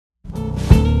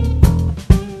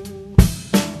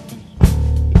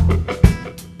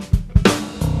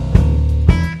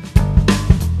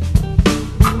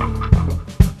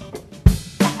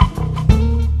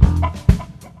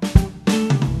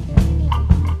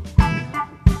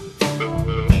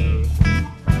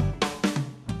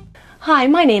Hi,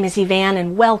 my name is Evanne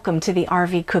and welcome to the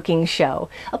RV Cooking Show,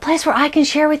 a place where I can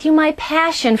share with you my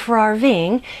passion for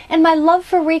RVing and my love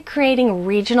for recreating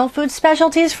regional food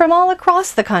specialties from all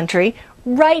across the country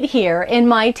right here in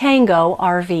my Tango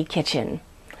RV kitchen.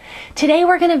 Today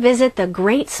we're going to visit the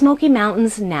Great Smoky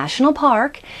Mountains National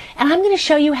Park, and I'm going to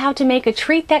show you how to make a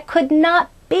treat that could not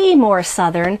be more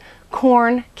southern,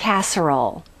 corn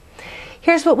casserole.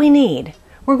 Here's what we need.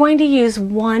 We're going to use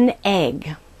 1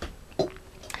 egg.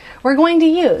 We're going to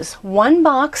use 1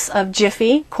 box of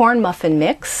Jiffy corn muffin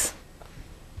mix.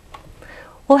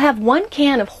 We'll have 1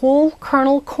 can of whole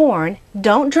kernel corn.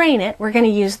 Don't drain it. We're going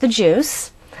to use the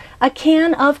juice. A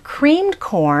can of creamed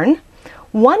corn.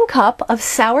 1 cup of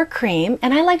sour cream,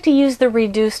 and I like to use the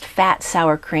reduced fat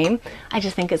sour cream. I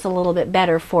just think it's a little bit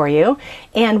better for you.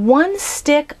 And 1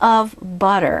 stick of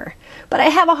butter. But I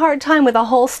have a hard time with a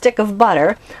whole stick of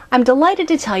butter. I'm delighted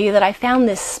to tell you that I found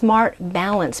this Smart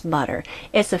Balance butter.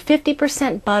 It's a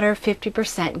 50% butter,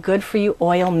 50% good for you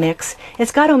oil mix.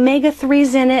 It's got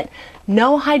omega-3s in it,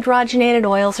 no hydrogenated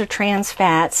oils or trans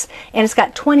fats, and it's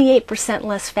got 28%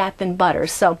 less fat than butter.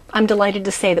 So I'm delighted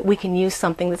to say that we can use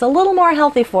something that's a little more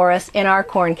healthy for us in our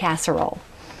corn casserole.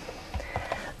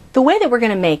 The way that we're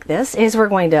going to make this is we're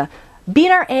going to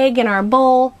beat our egg in our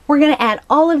bowl. We're going to add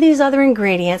all of these other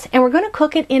ingredients, and we're going to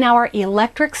cook it in our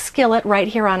electric skillet right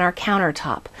here on our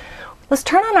countertop. Let's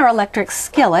turn on our electric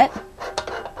skillet.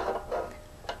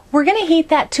 We're going to heat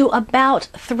that to about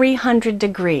 300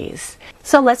 degrees.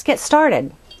 So let's get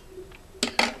started.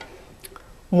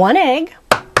 1 egg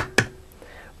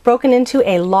broken into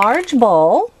a large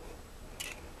bowl.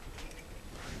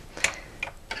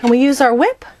 And we use our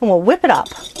whip and we'll whip it up.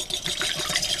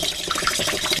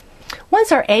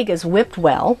 Once our egg is whipped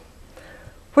well,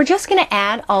 we're just going to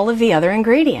add all of the other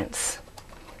ingredients.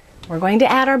 We're going to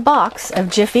add our box of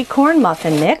Jiffy corn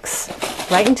muffin mix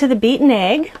right into the beaten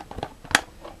egg.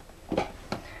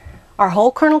 Our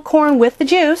whole kernel corn with the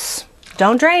juice.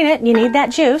 Don't drain it, you need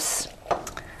that juice.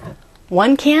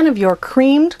 1 can of your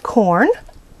creamed corn.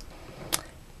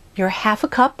 Your 1/2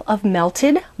 cup of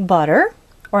melted butter,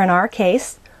 or in our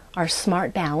case, our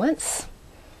Smart Balance.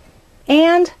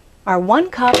 And our 1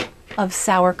 cup of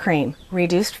sour cream,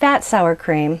 reduced fat sour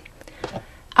cream.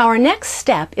 Our next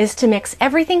step is to mix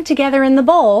everything together in the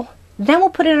bowl, then we'll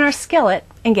put it in our skillet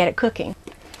and get it cooking.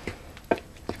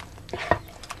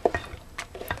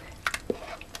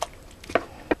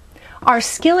 Our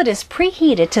skillet is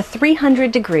preheated to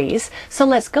 300 degrees, so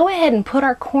let's go ahead and put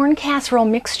our corn casserole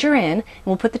mixture in, and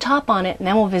we'll put the top on it, and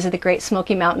then we'll visit the Great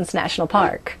Smoky Mountains National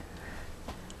Park.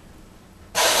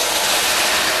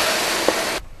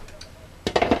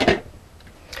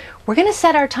 We're going to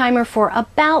set our timer for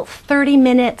about 30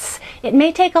 minutes. It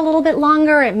may take a little bit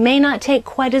longer, it may not take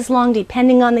quite as long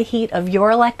depending on the heat of your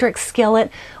electric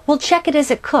skillet. We'll check it as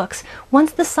it cooks.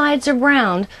 Once the sides are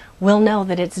browned, we'll know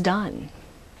that it's done.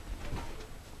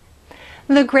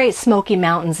 The Great Smoky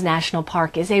Mountains National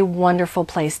Park is a wonderful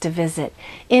place to visit.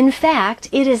 In fact,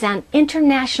 it is an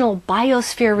international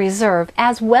biosphere reserve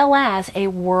as well as a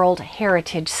World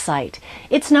Heritage Site.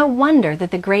 It's no wonder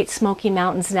that the Great Smoky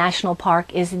Mountains National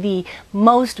Park is the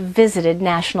most visited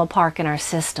national park in our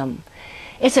system.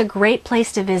 It's a great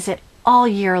place to visit all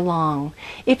year long.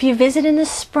 If you visit in the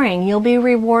spring, you'll be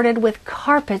rewarded with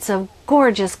carpets of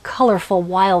gorgeous, colorful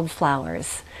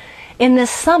wildflowers. In the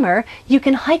summer, you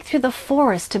can hike through the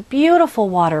forest to beautiful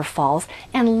waterfalls,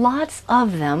 and lots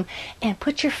of them, and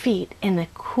put your feet in the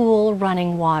cool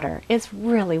running water. It's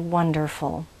really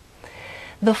wonderful.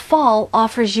 The fall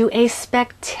offers you a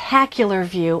spectacular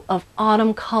view of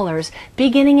autumn colors,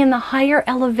 beginning in the higher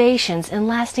elevations and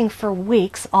lasting for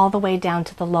weeks all the way down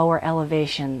to the lower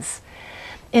elevations.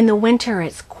 In the winter,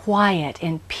 it's quiet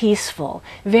and peaceful.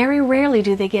 Very rarely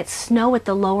do they get snow at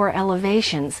the lower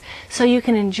elevations, so you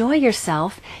can enjoy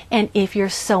yourself, and if you're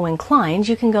so inclined,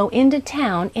 you can go into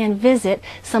town and visit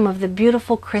some of the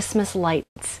beautiful Christmas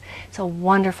lights. It's a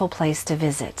wonderful place to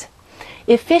visit.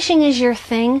 If fishing is your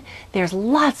thing, there's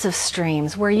lots of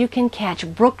streams where you can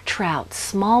catch brook trout,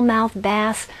 smallmouth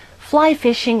bass. Fly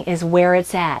fishing is where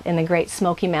it's at in the Great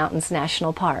Smoky Mountains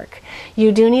National Park.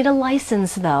 You do need a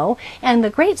license though, and the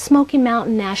Great Smoky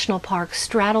Mountain National Park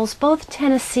straddles both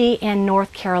Tennessee and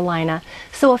North Carolina,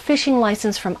 so a fishing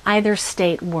license from either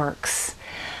state works.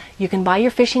 You can buy your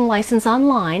fishing license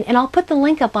online, and I'll put the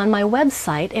link up on my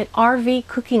website at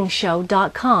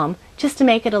rvcookingshow.com just to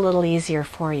make it a little easier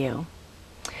for you.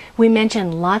 We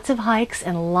mentioned lots of hikes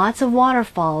and lots of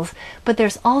waterfalls, but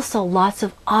there's also lots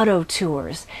of auto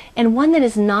tours. And one that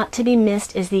is not to be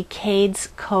missed is the Cades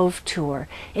Cove tour.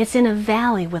 It's in a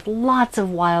valley with lots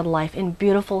of wildlife and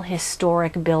beautiful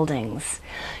historic buildings.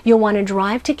 You'll want to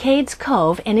drive to Cades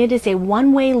Cove, and it is a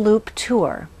one-way loop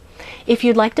tour. If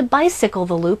you'd like to bicycle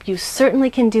the loop, you certainly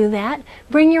can do that.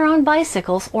 Bring your own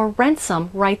bicycles or rent some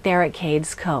right there at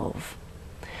Cades Cove.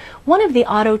 One of the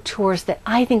auto tours that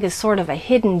I think is sort of a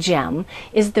hidden gem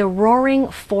is the Roaring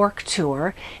Fork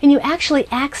tour, and you actually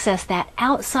access that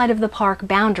outside of the park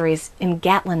boundaries in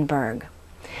Gatlinburg.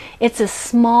 It's a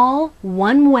small,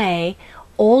 one-way,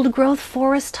 old-growth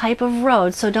forest type of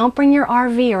road, so don't bring your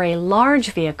RV or a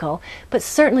large vehicle, but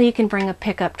certainly you can bring a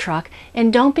pickup truck,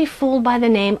 and don't be fooled by the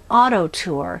name Auto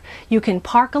Tour. You can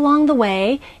park along the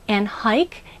way and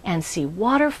hike and see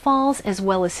waterfalls as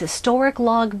well as historic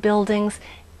log buildings.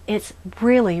 It's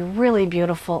really, really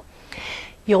beautiful.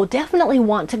 You'll definitely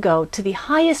want to go to the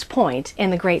highest point in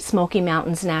the Great Smoky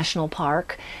Mountains National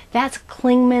Park. That's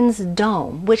Clingman's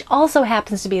Dome, which also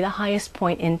happens to be the highest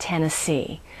point in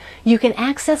Tennessee. You can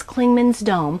access Clingman's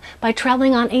Dome by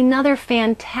traveling on another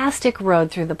fantastic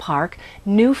road through the park,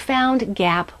 Newfound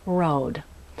Gap Road.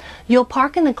 You'll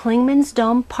park in the Clingman's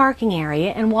Dome parking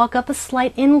area and walk up a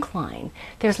slight incline.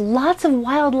 There's lots of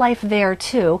wildlife there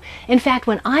too. In fact,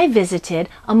 when I visited,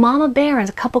 a mama bear and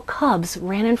a couple cubs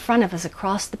ran in front of us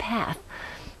across the path.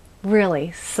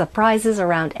 Really, surprises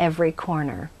around every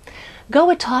corner.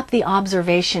 Go atop the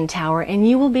observation tower and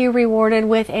you will be rewarded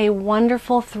with a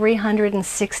wonderful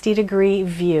 360-degree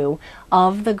view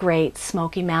of the Great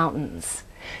Smoky Mountains.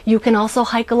 You can also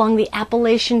hike along the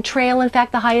Appalachian Trail, in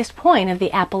fact the highest point of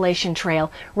the Appalachian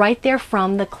Trail, right there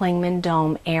from the Clingman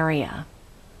Dome area.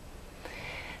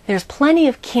 There's plenty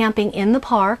of camping in the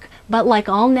park, but like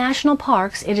all national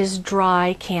parks, it is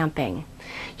dry camping.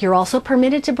 You're also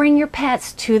permitted to bring your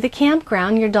pets to the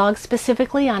campground, your dog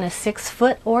specifically on a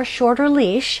 6-foot or shorter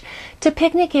leash, to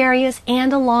picnic areas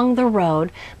and along the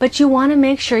road, but you want to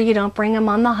make sure you don't bring them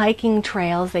on the hiking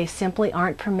trails. They simply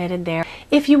aren't permitted there.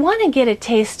 If you want to get a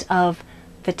taste of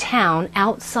the town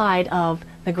outside of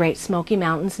the Great Smoky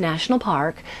Mountains National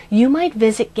Park, you might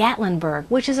visit Gatlinburg,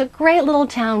 which is a great little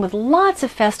town with lots of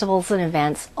festivals and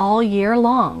events all year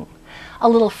long. A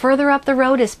little further up the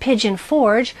road is Pigeon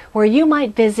Forge, where you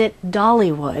might visit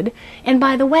Dollywood. And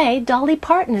by the way, Dolly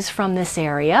Parton is from this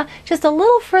area. Just a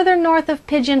little further north of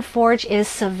Pigeon Forge is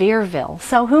Sevierville.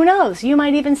 So who knows, you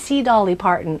might even see Dolly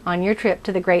Parton on your trip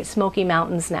to the Great Smoky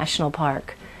Mountains National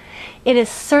Park. It is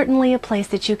certainly a place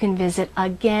that you can visit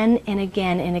again and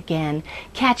again and again.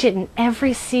 Catch it in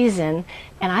every season,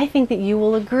 and I think that you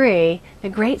will agree the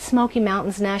Great Smoky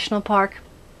Mountains National Park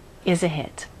is a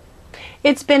hit.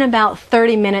 It's been about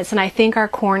 30 minutes and I think our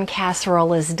corn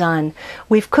casserole is done.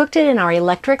 We've cooked it in our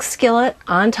electric skillet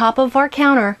on top of our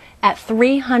counter at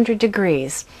 300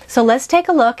 degrees. So let's take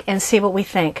a look and see what we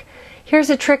think. Here's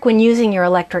a trick when using your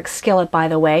electric skillet, by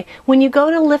the way. When you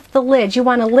go to lift the lid, you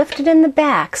want to lift it in the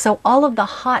back so all of the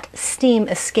hot steam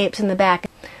escapes in the back.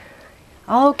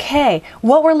 Okay,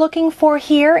 what we're looking for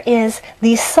here is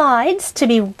the sides to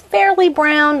be fairly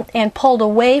brown and pulled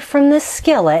away from the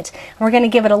skillet. We're going to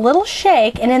give it a little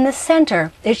shake, and in the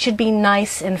center it should be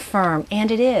nice and firm,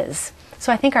 and it is.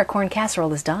 So I think our corn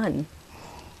casserole is done.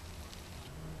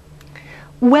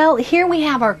 Well, here we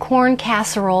have our corn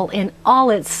casserole in all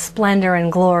its splendor and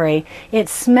glory. It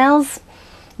smells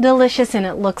delicious and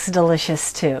it looks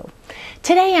delicious too.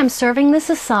 Today I'm serving this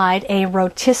aside a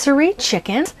rotisserie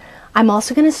chicken. I'm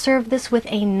also going to serve this with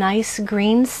a nice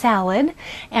green salad,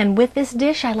 and with this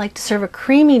dish I like to serve a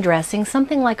creamy dressing,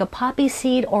 something like a poppy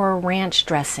seed or a ranch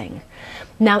dressing.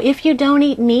 Now if you don't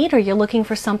eat meat or you're looking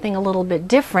for something a little bit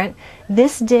different,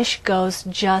 this dish goes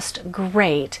just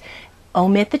great.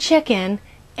 Omit the chicken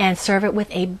and serve it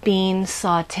with a bean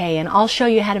saute, and I'll show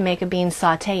you how to make a bean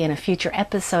saute in a future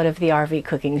episode of the RV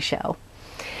Cooking Show.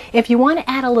 If you want to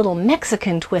add a little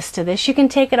Mexican twist to this, you can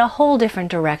take it a whole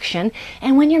different direction,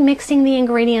 and when you're mixing the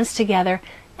ingredients together,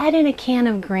 add in a can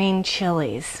of green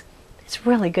chilies. It's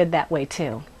really good that way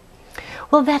too.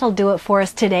 Well, that'll do it for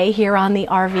us today here on the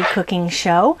RV Cooking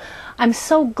Show. I'm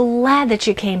so glad that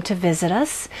you came to visit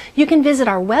us. You can visit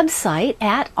our website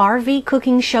at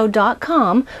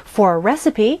rvcookingshow.com for a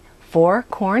recipe for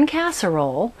corn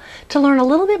casserole, to learn a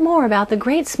little bit more about the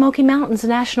Great Smoky Mountains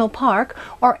National Park,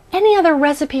 or any other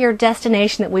recipe or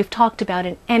destination that we've talked about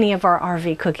in any of our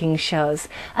RV cooking shows.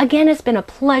 Again, it's been a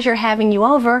pleasure having you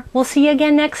over. We'll see you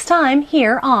again next time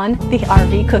here on the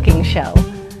RV Cooking Show.